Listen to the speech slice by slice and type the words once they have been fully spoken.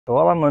So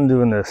while I'm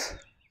undoing this,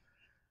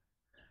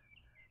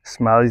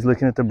 Smiley's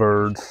looking at the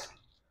birds.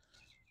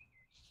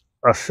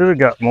 I should have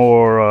got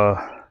more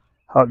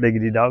hot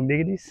diggity dog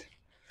diggities.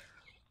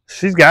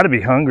 She's got to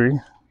be hungry.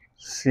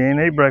 She ain't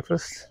ate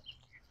breakfast.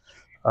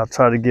 I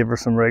tried to give her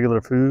some regular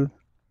food.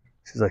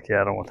 She's like,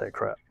 yeah, I don't want that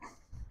crap.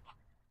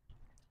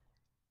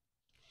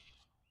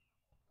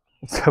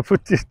 What's up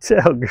with your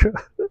tail, girl?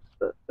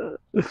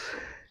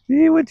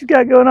 Yeah, what you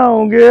got going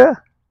on, girl?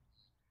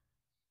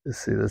 Let's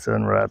see, let's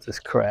unwrap this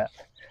crap.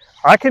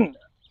 I can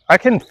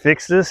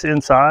fix this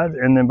inside,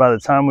 and then by the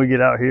time we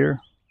get out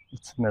here,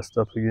 it's messed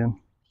up again.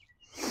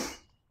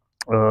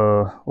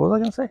 What was I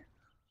gonna say?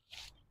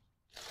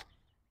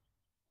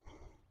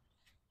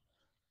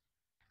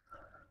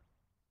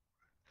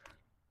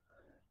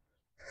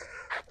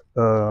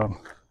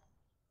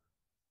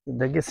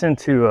 That gets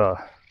into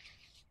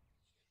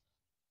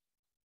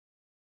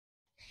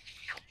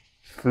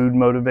food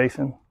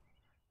motivation.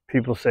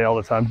 People say all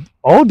the time,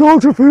 all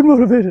dogs are food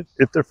motivated.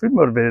 If they're food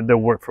motivated, they'll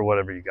work for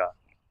whatever you got.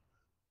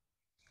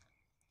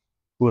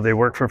 Will they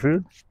work for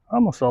food?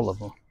 Almost all of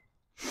them.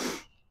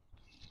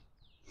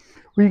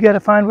 Well, you got to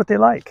find what they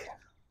like.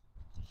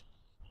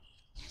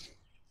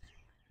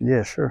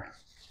 Yeah, sure.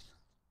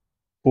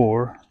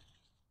 Or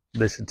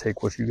they should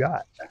take what you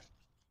got.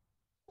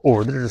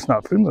 Or they're just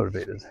not food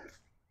motivated.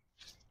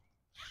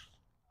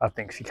 I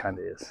think she kind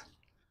of is.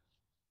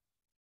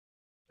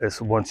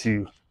 It's once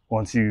you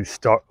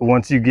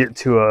get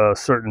to a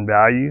certain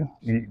value,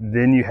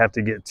 then you have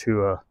to get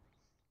to a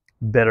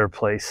better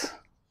place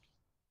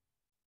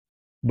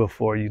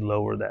before you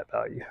lower that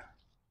value.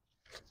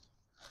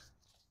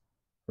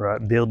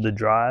 Right? Build the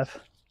drive.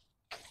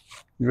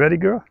 You ready,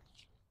 girl?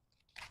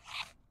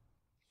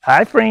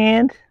 Hi,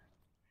 friend.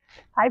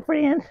 Hi,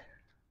 friend.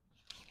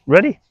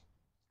 Ready?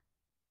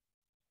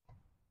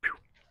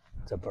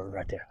 There's a bird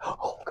right there.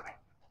 Oh, come here.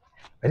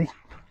 Ready?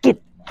 Get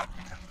it.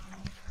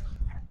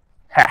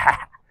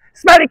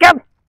 Smiley,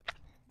 come.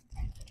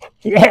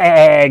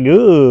 Yeah,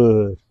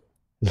 good.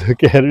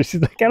 Look at her.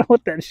 She's like, I don't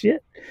want that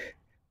shit.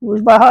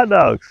 Where's my hot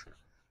dogs?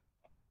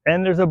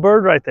 And there's a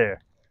bird right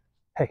there.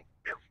 Hey.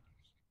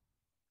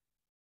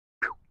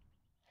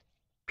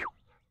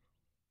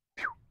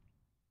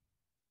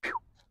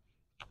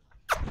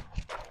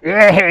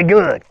 Yeah,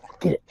 good.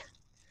 Get it.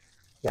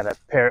 Gotta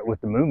pair it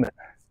with the movement.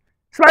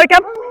 Smiley,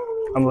 come.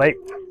 I'm late.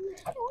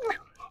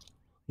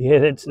 Yeah,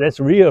 that's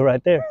Rio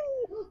right there.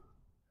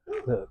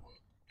 Look.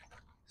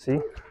 See?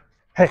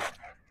 Hey.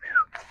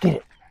 Get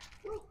it.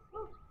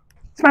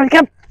 Smiley,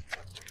 come.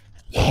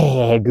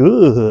 Yeah,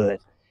 good.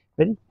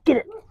 Ready? Get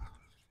it.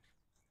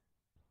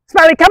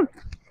 Smiley, come.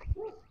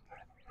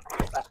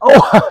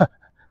 Oh,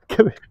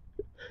 come here.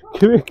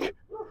 Come here.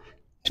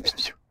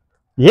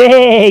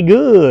 Yeah,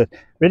 good.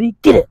 Ready?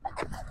 Get it.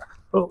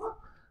 Oh,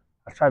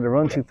 I tried to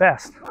run too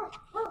fast.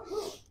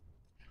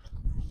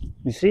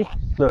 You see?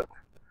 Look.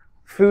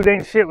 Food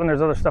ain't shit when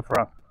there's other stuff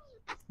around.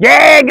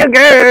 Yeah, good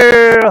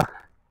girl.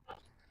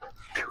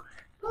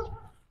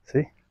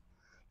 See?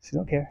 She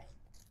don't care.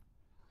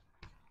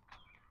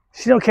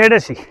 She don't care,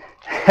 does she? Can't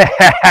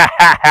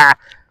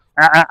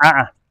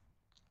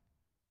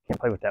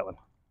play with that one.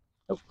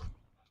 Nope.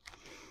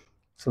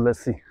 So let's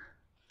see.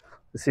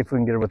 Let's see if we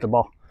can get her with the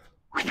ball.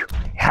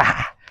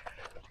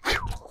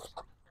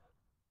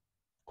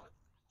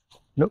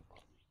 Nope.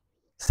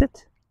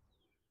 Sit.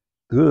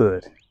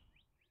 Good.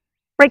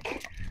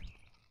 Break.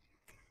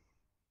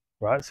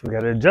 Right, so we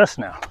got to adjust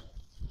now.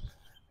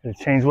 Got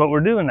to change what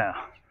we're doing now.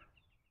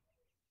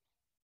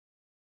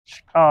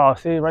 Oh,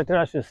 see, right there,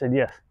 I should have said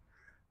yes.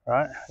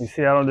 Right? You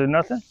see I don't do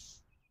nothing?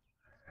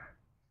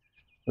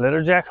 Let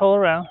her jackhole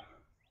around.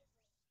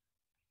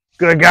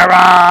 Good girl!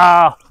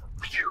 All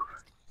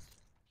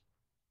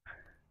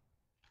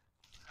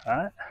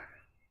right.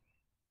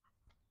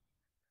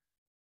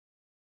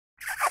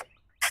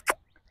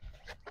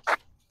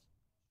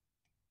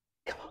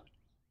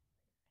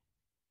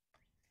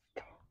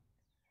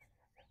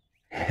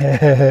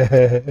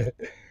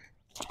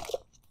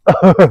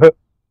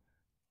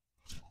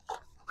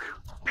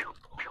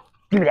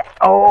 Give me that.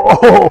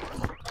 Oh!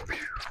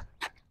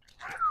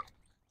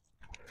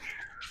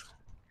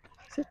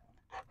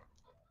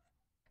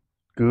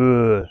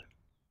 Good.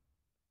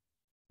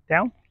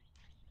 Down.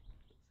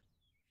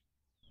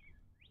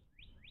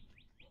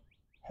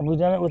 Have we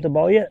done it with the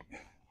ball yet?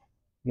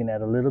 You can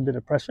add a little bit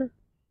of pressure.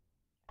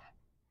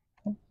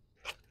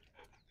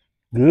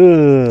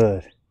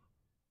 Good.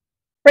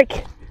 Break.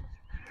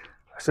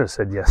 I should have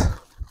said yes.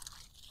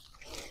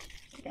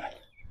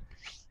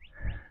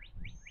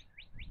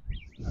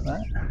 All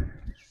right.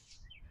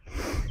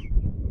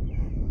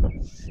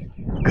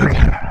 Good.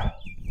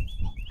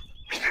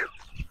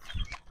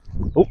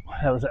 Oh,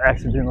 that was an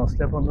accidental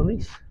step on the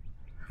leash.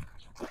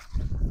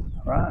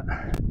 All right.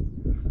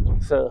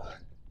 So,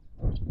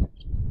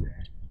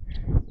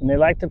 when they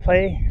like to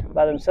play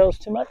by themselves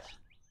too much,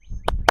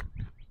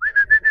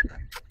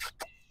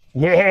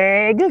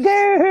 yeah, good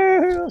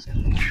girls.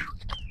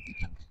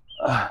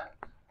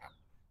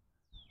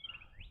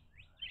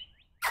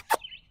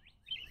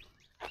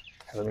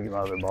 Let me get my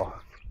other ball.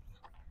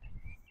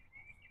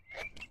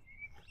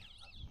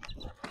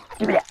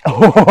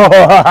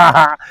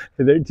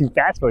 They're too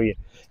fast for you.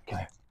 Come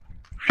here.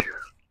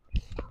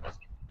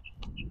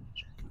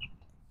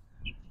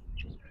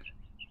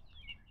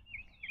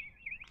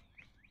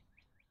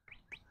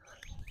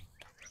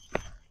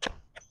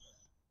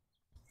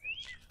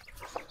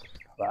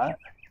 Right.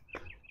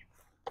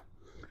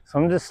 So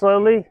I'm just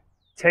slowly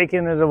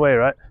taking it away,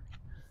 right?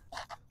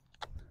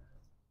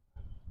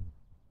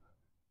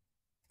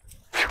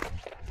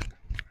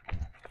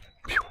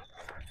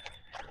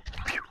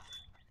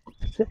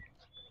 Sit.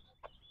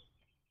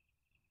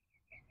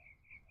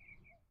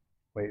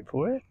 Wait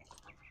for it.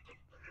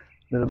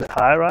 A little bit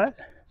high, right?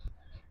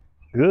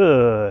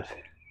 Good.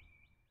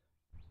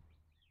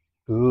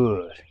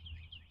 Good.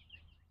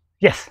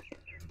 Yes.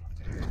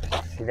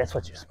 See, that's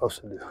what you're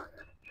supposed to do.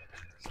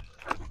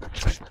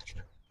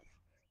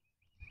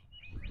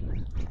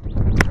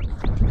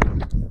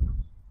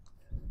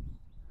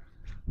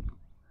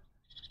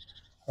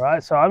 All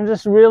right, so I'm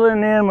just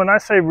reeling in. When I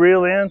say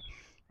reel in,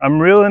 I'm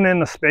reeling in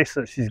the space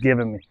that she's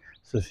giving me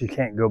so she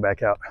can't go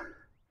back out.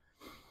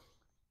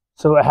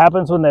 So what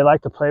happens when they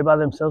like to play by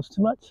themselves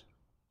too much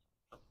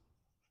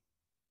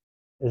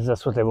is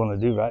that's what they want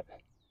to do, right?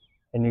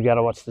 And you got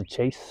to watch the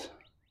chase.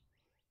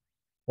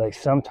 Like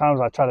sometimes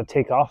I try to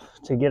take off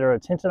to get her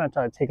attention. I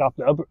try to take off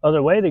the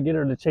other way to get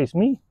her to chase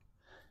me.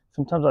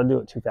 Sometimes I do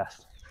it too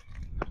fast.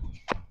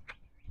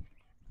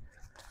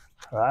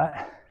 All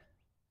right.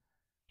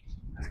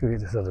 Let's go get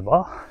this other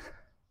ball.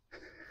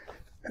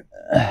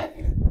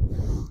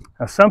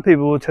 Now some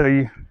people will tell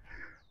you,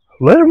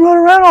 let them run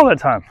around all that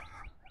time.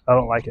 I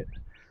don't like it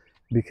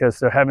because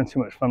they're having too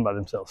much fun by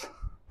themselves.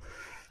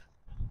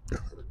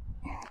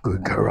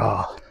 Good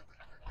girl.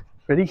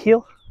 Ready,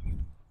 heel?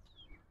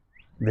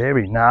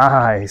 Very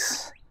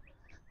nice.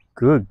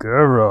 Good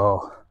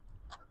girl.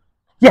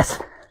 Yes.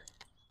 All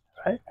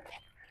right.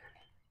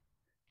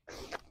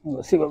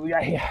 Let's see what we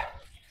got here.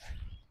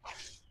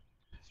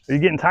 Are you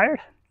getting tired?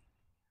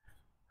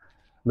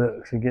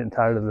 Look, she's getting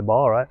tired of the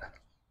ball, right?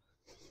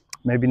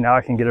 Maybe now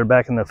I can get her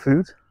back in the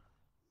food.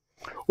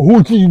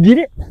 Oh, did you get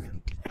it?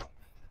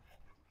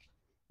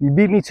 You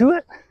beat me to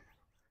it?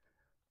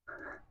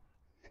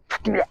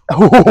 Give me that.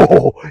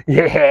 Oh,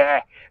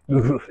 yeah.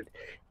 Good.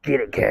 Get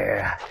it,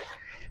 girl.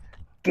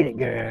 Get it,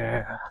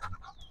 girl.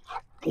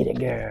 Get it,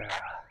 girl.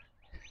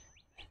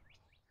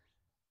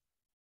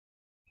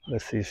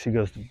 Let's see if she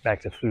goes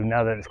back to food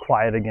now that it's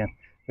quiet again.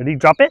 Ready?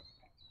 Drop it.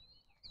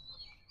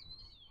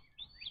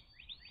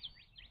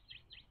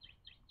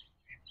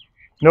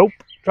 Nope.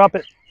 Drop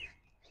it.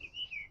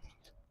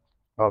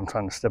 Oh, I'm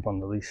trying to step on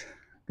the leash.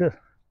 Good.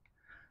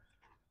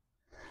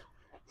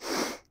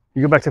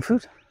 You go back to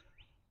food.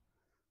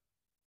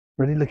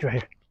 Ready? Look right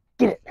here.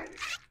 Get it.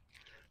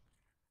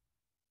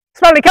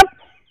 Smiley, come.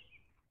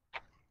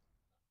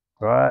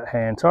 Right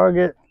hand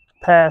target.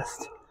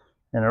 Passed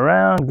and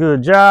around.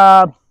 Good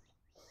job.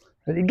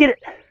 Ready? Get it.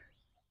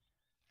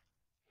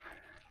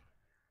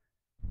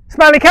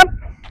 Smiley, come.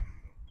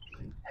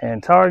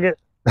 Hand target.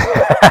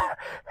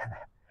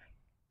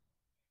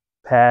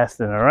 Passed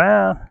and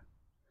around.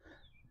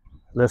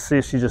 Let's see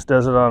if she just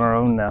does it on her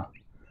own now.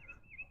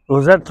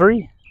 Was that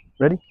 3?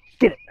 Ready?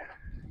 Get it.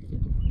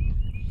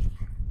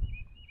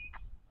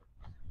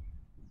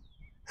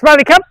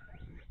 Smiley, come.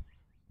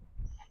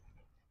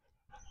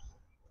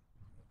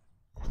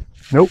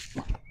 Nope.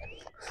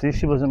 See,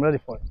 she wasn't ready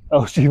for it.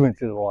 Oh, she went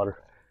to the water.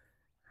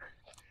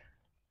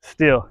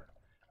 Still,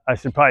 I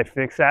should probably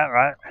fix that,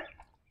 right?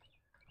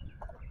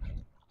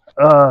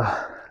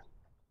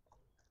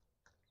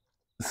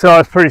 So I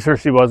was pretty sure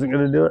she wasn't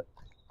going to do it.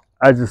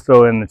 I just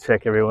throw in the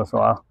check every once in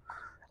a while.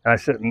 And I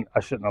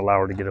shouldn't allow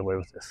her to get away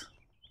with this.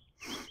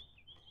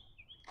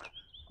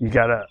 You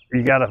gotta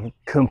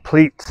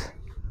complete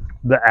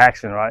the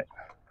action, right?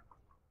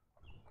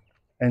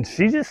 And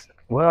she just,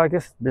 well, I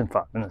guess it's been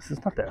 5 minutes.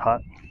 It's not that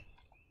hot.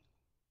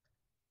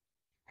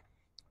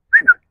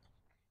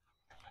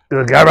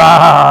 Good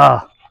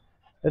girl.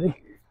 Ready?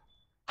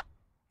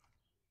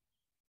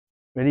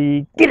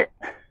 Ready? Get it.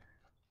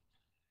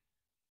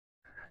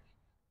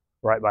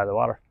 Right by the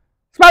water.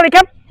 Smiley,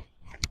 come.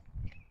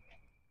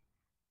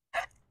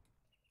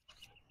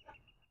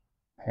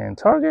 Hand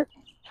target.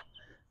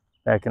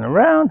 Back and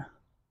around.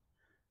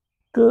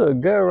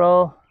 Good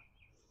girl.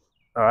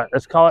 All right,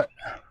 let's call it.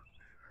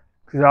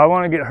 Because I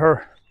want to get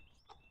her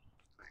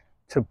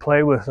to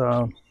play with,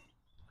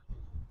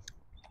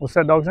 what's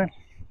that dog's name?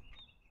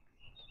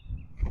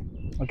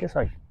 I guess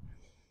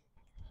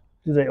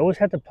do they always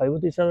have to play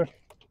with each other?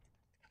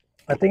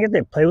 I think if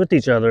they play with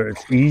each other,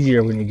 it's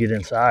easier when you get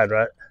inside,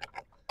 right?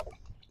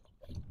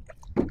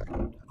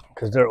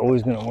 Because they're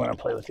always going to want to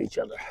play with each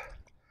other.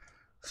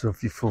 So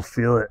if you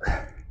fulfill it.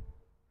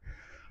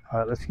 All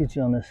right, let's get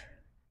you on this.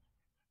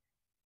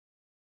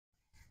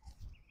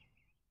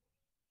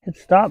 Hit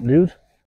stop, dude.